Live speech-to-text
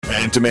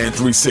Man to Man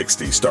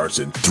 360 starts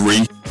in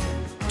 3,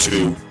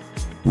 2,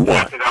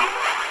 1.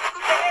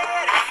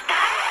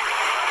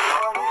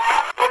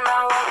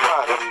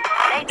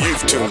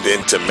 You've tuned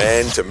in to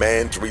Man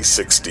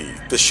 360,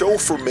 the show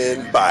for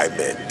men by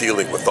men,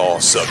 dealing with all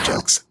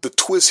subjects. The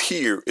twist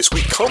here is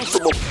we come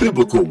from a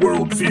biblical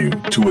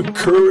worldview to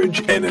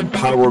encourage and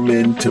empower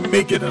men to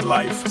make it in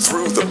life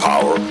through the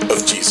power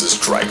of Jesus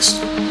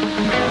Christ.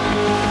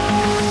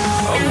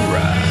 All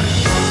right.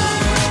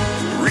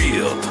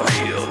 Real talk.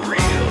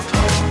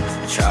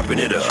 Chopping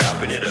it up.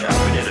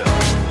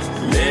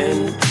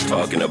 Men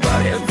talking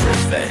about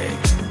everything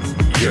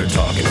you're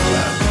talking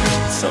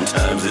about.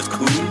 Sometimes it's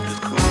cool,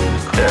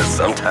 and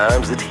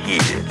sometimes it's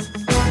heated.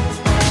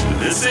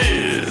 This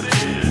is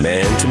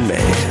Man to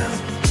Man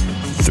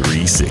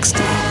 360.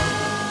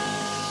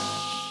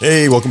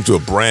 Hey, welcome to a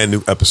brand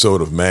new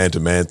episode of Man to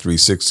Man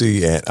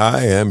 360, and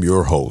I am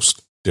your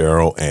host,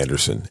 Daryl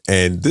Anderson.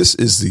 And this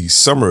is the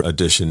summer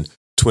edition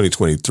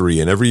 2023.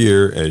 And every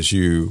year, as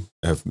you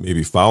have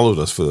maybe followed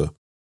us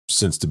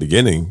since the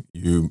beginning,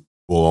 you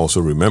will also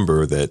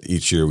remember that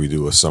each year we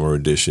do a summer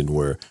edition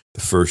where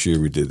the first year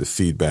we did the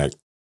feedback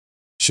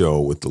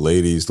show with the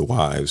ladies, the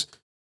wives,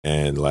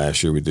 and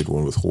last year we did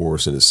one with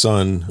Horace and his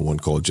son, one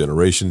called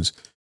Generations.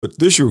 But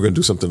this year we're going to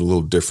do something a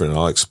little different, and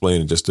I'll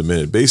explain in just a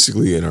minute.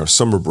 Basically, in our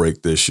summer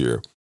break this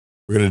year,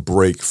 we're going to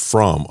break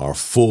from our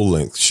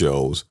full-length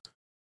shows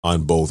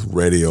on both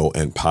radio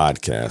and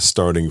podcast,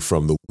 starting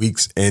from the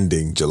weeks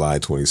ending July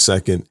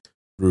 22nd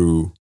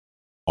through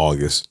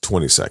August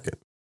 22nd.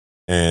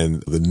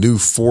 And the new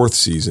fourth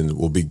season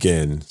will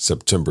begin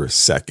September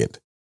 2nd.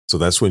 So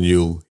that's when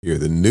you'll hear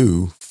the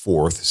new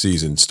fourth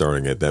season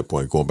starting at that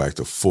point, going back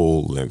to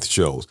full-length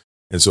shows.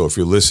 And so if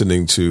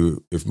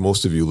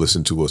most of you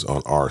listen to us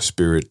on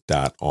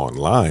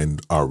ourspirit.online,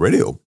 our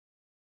radio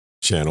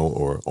channel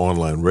or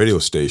online radio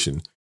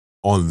station,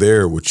 on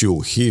there, what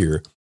you'll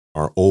hear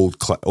are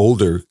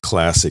older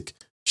classic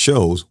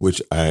shows,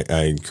 which I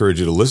encourage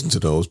you to listen to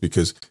those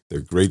because they're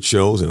great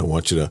shows, and I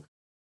want you to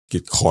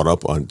get caught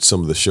up on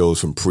some of the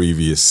shows from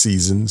previous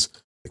seasons,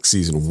 like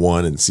season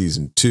 1 and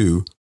season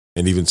 2,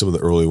 and even some of the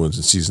early ones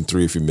in season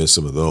 3 if you missed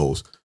some of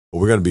those. But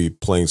we're going to be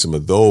playing some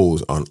of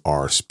those on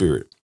Our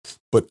Spirit.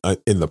 But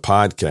in the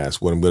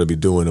podcast, what I'm going to be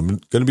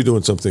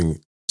doing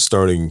something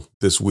starting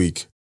this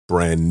week,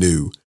 brand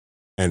new.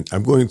 And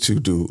I'm going to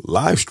do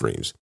live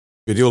streams,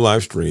 video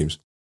live streams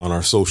on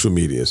our social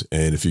medias.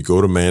 And if you go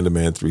to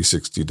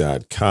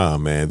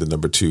man360.com,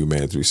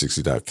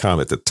 man360.com,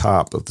 at the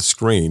top of the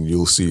screen,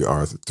 you'll see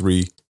our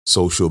 3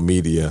 social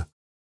media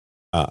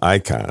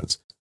icons: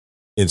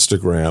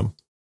 Instagram,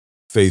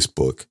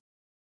 Facebook,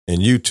 and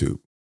YouTube.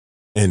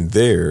 And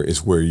there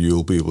is where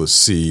you'll be able to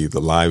see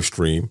the live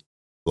stream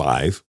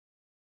live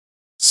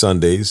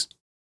Sundays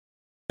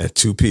at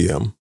 2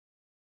 p.m.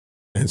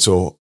 And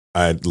so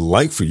I'd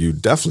like for you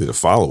definitely to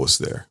follow us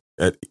there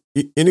at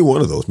any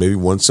one of those. Maybe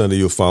one Sunday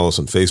you'll follow us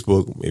on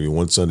Facebook, maybe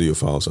one Sunday you'll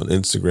follow us on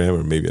Instagram,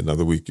 or maybe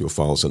another week you'll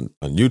follow us on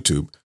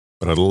YouTube.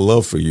 But I'd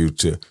love for you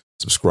to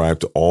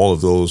subscribe to all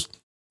of those,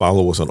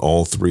 follow us on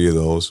all 3 of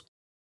those,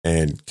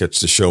 and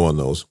catch the show on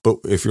those. But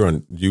if you're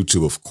on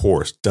YouTube, of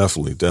course,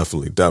 definitely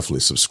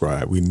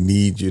subscribe. We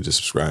need you to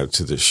subscribe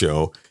to the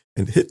show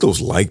and hit those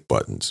like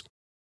buttons.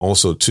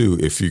 Also, too,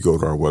 if you go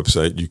to our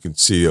website, you can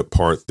see a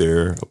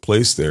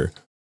place there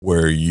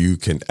where you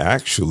can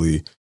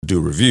actually do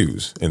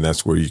reviews. And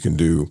that's where you can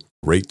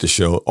rate the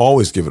show.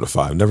 Always give it a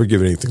 5. Never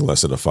give it anything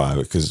less than a 5,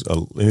 because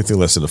anything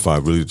less than a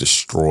 5 really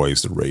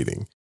destroys the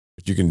rating.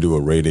 But you can do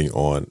a rating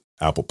on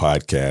Apple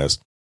Podcasts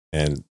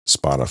and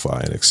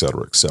Spotify and et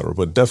cetera, et cetera.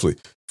 But definitely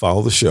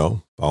follow the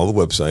show, follow the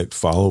website,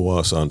 follow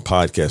us on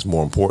podcast,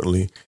 more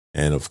importantly,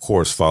 and of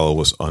course, follow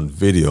us on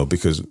video,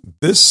 because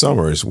this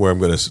summer is where I'm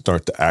going to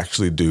start to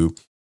actually do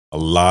a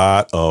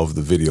lot of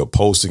the video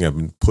posting. I've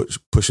been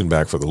pushing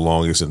back for the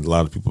longest, and a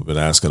lot of people have been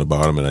asking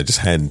about them, and I just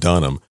hadn't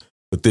done them.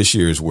 But this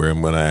year is where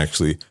I'm going to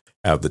actually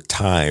have the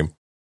time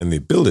and the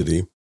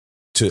ability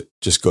to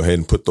just go ahead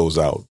and put those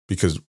out,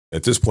 because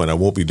at this point, I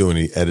won't be doing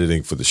any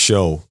editing for the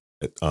show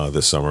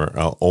this summer.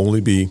 I'll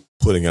only be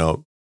putting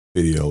out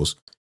videos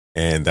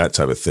and that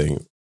type of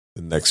thing.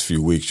 The next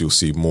few weeks, you'll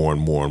see more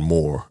and more and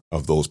more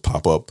of those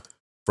pop up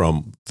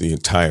from the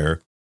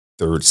entire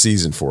 3rd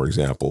season, for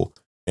example,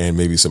 and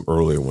maybe some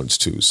earlier ones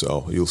too.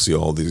 So you'll see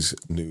all these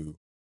new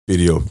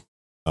video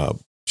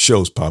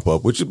shows pop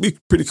up, which would be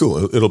pretty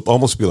cool. It'll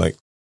almost be like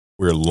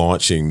we're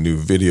launching new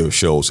video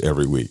shows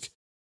every week.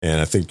 And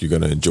I think you're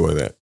going to enjoy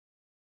that.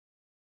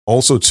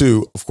 Also,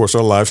 too, of course,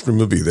 our live stream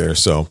will be there.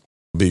 So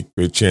it'll be a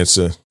great chance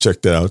to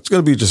check that out. It's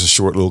going to be just a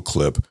short little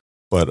clip,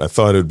 but I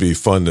thought it'd be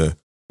fun to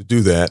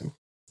do that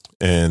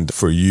and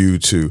for you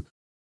to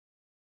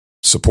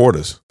support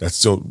us.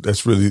 That's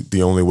really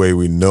the only way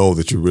we know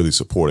that you're really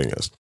supporting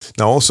us.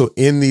 Now, also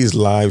in these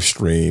live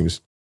streams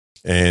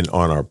and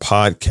on our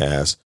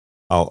podcast,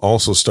 I'll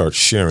also start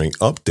sharing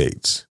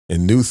updates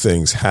and new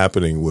things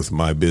happening with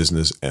my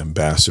business,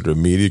 Ambassador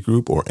Media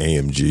Group, or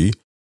AMG,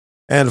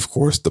 and of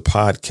course the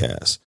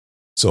podcast.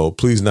 So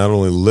please not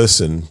only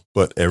listen,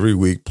 but every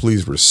week,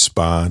 please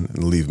respond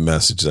and leave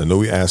messages. I know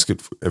we ask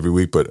it every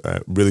week, but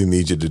I really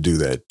need you to do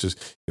that.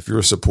 Just if you're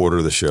a supporter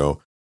of the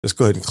show, just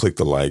go ahead and click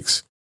the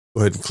likes.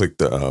 Go ahead and click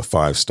the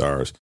 5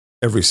 stars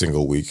every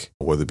single week,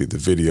 whether it be the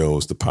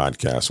videos, the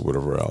podcast, or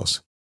whatever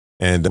else.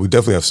 And we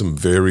definitely have some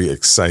very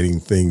exciting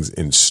things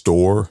in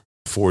store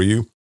for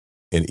you.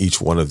 In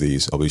each one of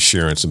these, I'll be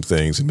sharing some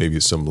things and maybe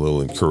some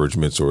little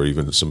encouragements or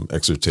even some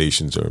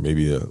exhortations or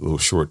maybe a little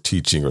short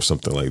teaching or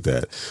something like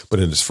that.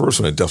 But in this first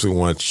one, I definitely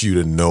want you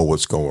to know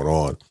what's going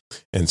on.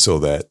 And so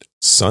that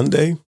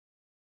Sunday,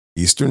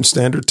 Eastern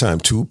Standard Time,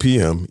 2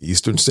 p.m.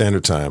 Eastern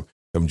Standard Time,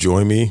 come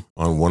join me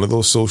on one of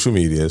those social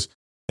medias.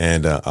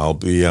 And I'll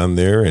be on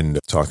there and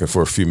talking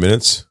for a few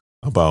minutes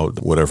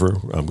about whatever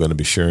I'm going to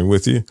be sharing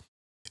with you.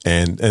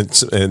 And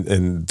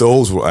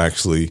those will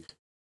actually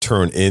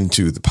turn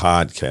into the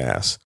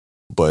podcast,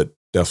 but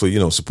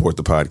definitely, support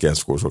the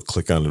podcast, of course, or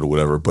click on it or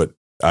whatever. But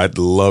I'd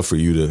love for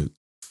you to,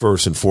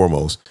 first and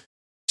foremost,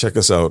 check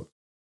us out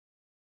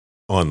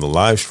on the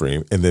live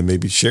stream and then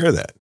maybe share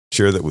that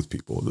with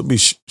people. They'll be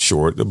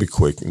short, they'll be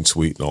quick and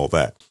sweet and all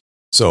that.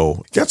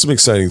 So got some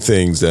exciting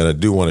things that I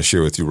do want to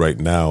share with you right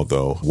now,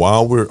 though.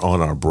 While we're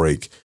on our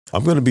break,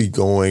 I'm going to be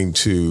going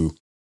to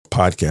a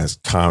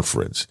podcast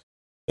conference.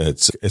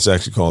 It's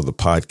actually called the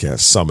Podcast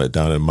Summit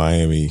down in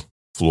Miami,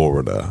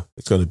 Florida.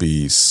 It's going to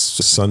be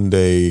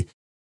Sunday,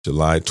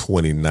 July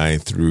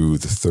 29th through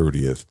the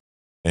 30th.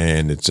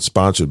 And it's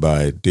sponsored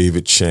by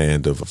David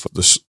Chand of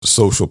the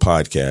Social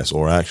Podcast,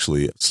 or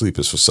actually Sleep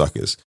is for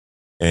Suckers.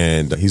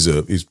 And he's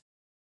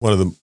one of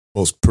the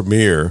most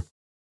premier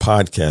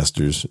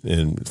podcasters,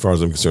 as far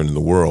as I'm concerned, in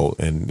the world.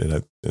 And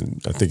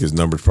I think his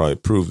numbers probably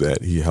prove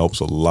that. He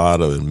helps a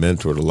lot of and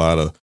mentored a lot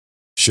of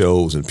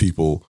shows and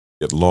people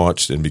get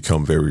launched and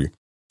become very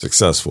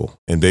successful.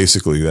 And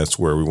basically that's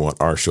where we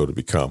want our show to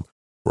become.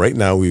 Right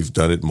now I've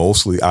done it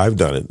mostly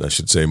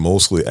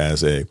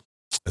as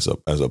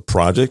a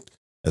project,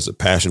 as a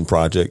passion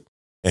project,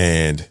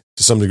 and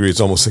to some degree it's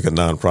almost like a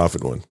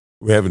nonprofit one.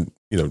 We haven't,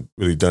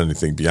 really done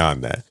anything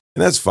beyond that.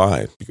 And that's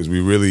fine, because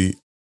we really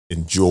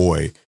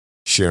enjoy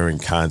sharing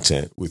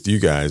content with you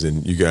guys,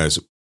 and you guys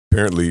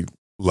apparently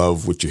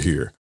love what you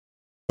hear.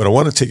 But I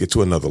want to take it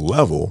to another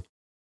level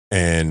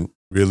and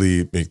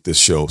really make this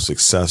show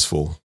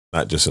successful,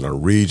 not just in our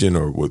region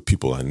or with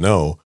people I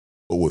know,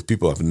 but with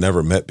people I've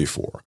never met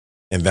before.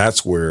 And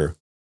that's where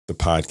the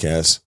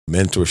podcast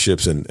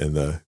mentorships and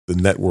the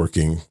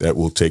networking that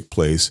will take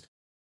place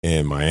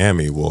in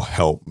Miami will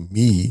help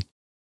me,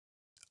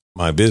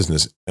 my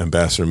business,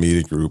 Ambassador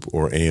Media Group,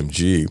 or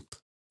AMG,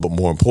 but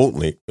more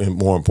importantly, the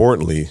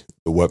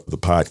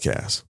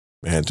podcast,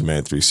 Man to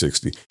Man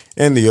 360,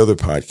 and the other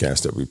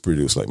podcasts that we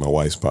produce, like my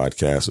wife's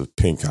podcast of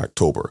Pink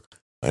October,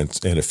 and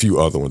a few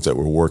other ones that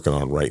we're working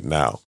on right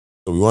now.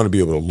 So we want to be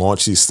able to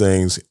launch these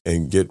things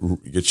and get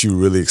you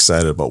really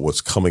excited about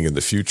what's coming in the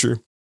future.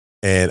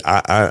 And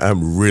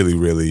I'm really,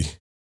 really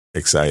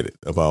excited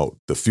about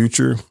the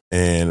future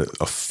and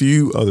a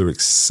few other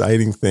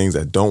exciting things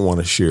I don't want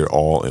to share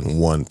all in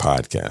one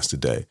podcast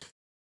today.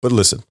 But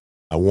listen,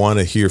 I want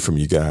to hear from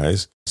you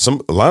guys.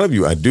 A lot of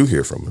you I do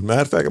hear from. As a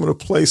matter of fact, I'm going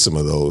to play some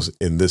of those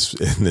in this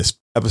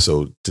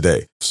episode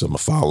today. Some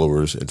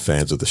followers and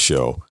fans of the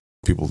show,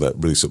 people that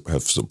really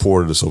have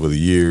supported us over the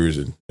years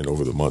and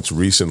over the months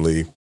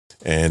recently.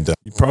 And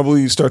you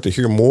probably start to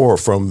hear more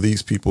from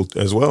these people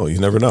as well. You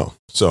never know.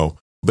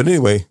 But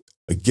anyway,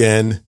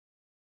 again,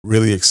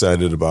 really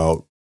excited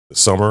about the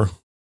summer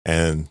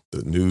and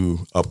the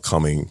new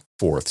upcoming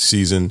 4th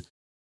season.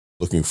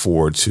 Looking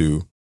forward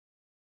to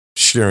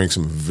sharing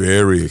some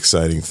very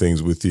exciting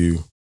things with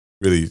you.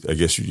 Really, I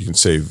guess you can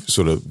say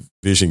sort of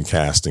vision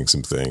casting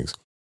some things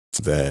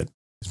that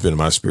has been in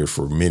my spirit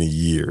for many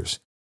years.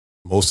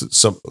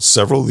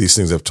 Several of these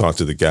things I've talked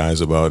to the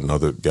guys about and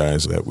other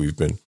guys that we've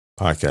been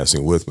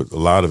podcasting with, but a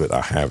lot of it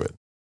I haven't.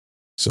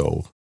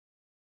 So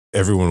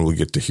everyone will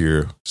get to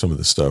hear some of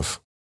the stuff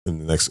in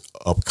the next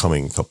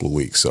upcoming couple of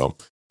weeks. But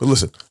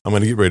listen, I'm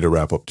going to get ready to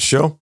wrap up the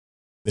show.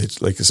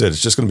 It's like I said,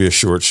 it's just going to be a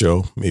short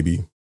show,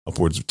 maybe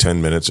upwards of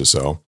 10 minutes or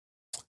so.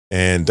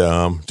 And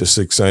just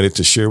excited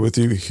to share with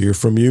you, hear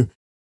from you,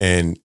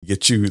 and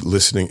get you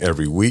listening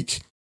every week.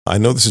 I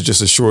know this is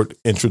just a short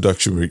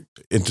introductory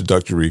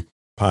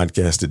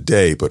podcast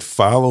today, but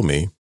follow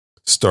me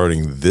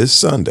starting this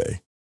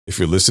Sunday. If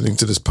you're listening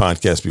to this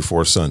podcast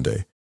before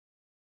Sunday,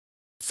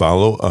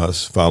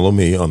 follow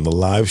me on the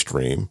live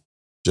stream,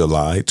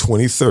 July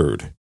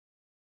 23rd,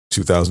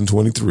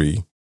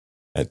 2023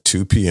 at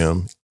 2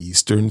 p.m.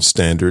 Eastern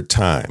Standard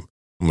Time.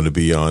 I'm going to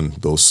be on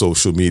those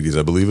social medias.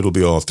 I believe it'll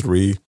be all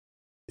 3.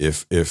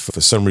 If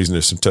for some reason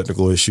there's some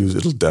technical issues,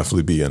 it'll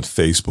definitely be on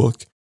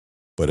Facebook.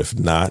 But if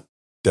not,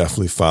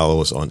 definitely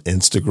follow us on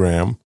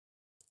Instagram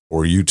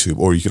or YouTube.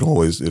 Or you can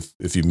always,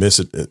 if you miss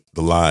it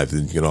the live,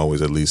 then you can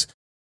always at least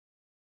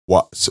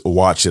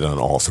watch it on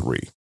all 3.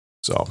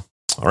 So,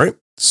 all right.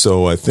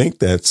 So I think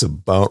that's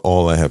about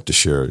all I have to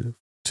share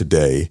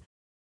today.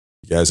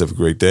 You guys have a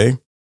great day,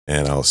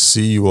 and I'll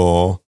see you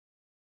all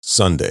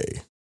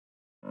Sunday.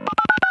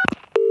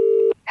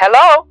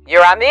 Hello,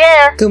 you're on the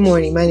air. Good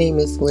morning. My name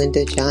is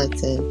Linda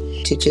Johnson.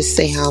 To just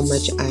say how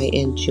much I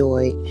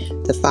enjoy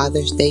the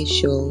Father's Day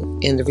show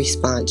and the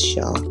response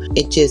show.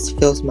 It just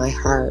fills my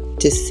heart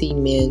to see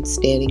men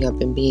standing up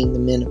and being the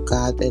men of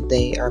God that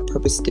they are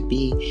purposed to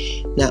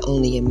be, not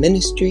only in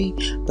ministry,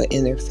 but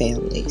in their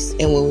families.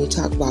 And when we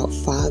talk about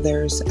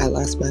fathers, I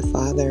lost my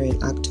father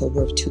in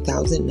October of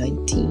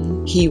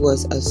 2019. He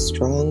was a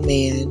strong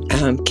man,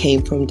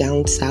 came from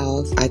down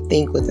south, I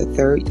think with a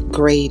third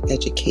grade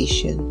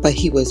education, but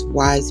he was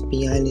wise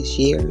beyond his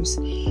years.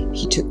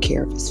 He took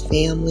care of his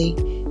family.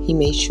 He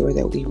made sure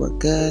that we were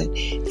good,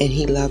 and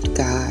he loved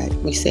God.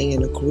 We sang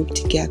in a group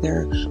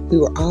together. We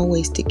were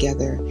always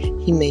together.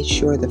 He made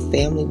sure the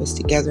family was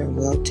together and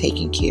well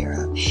taken care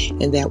of,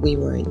 and that we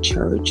were in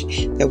church,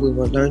 that we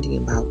were learning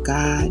about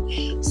God.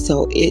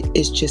 So it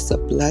is just a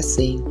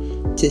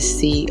blessing to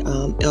see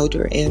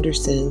Elder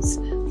Anderson's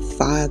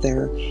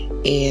father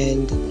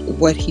and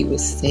what he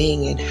was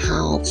saying and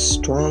how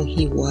strong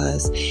he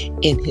was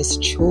in his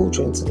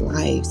children's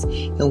lives.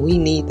 And we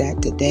need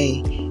that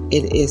today.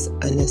 It is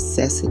a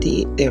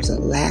necessity. There's a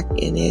lack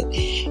in it.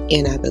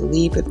 And I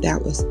believe if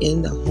that was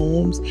in the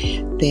homes,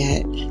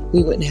 that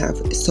we wouldn't have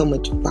so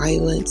much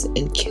violence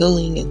and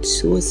killing and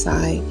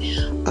suicide.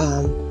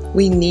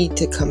 We need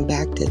to come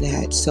back to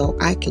that. So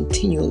I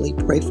continually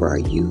pray for our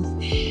youth,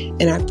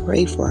 and I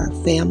pray for our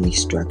family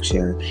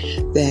structure,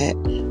 that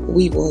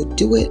we will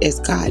do it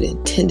as God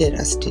intended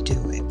us to do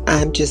it.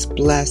 I'm just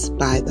blessed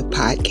by the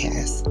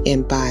podcast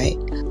and by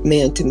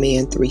Man to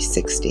Man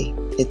 360.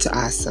 It's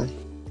awesome.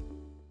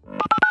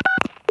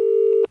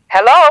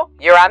 Hello,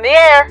 you're on the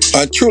air.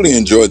 I truly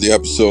enjoyed the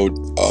episode.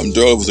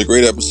 Daryl, it was a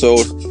great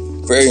episode.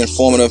 Very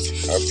informative.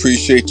 I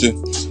appreciate you.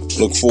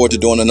 Look forward to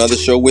doing another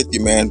show with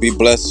you, man. Be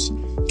blessed.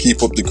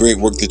 Keep up the great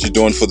work that you're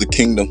doing for the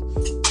kingdom.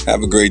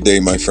 Have a great day,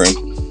 my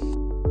friend.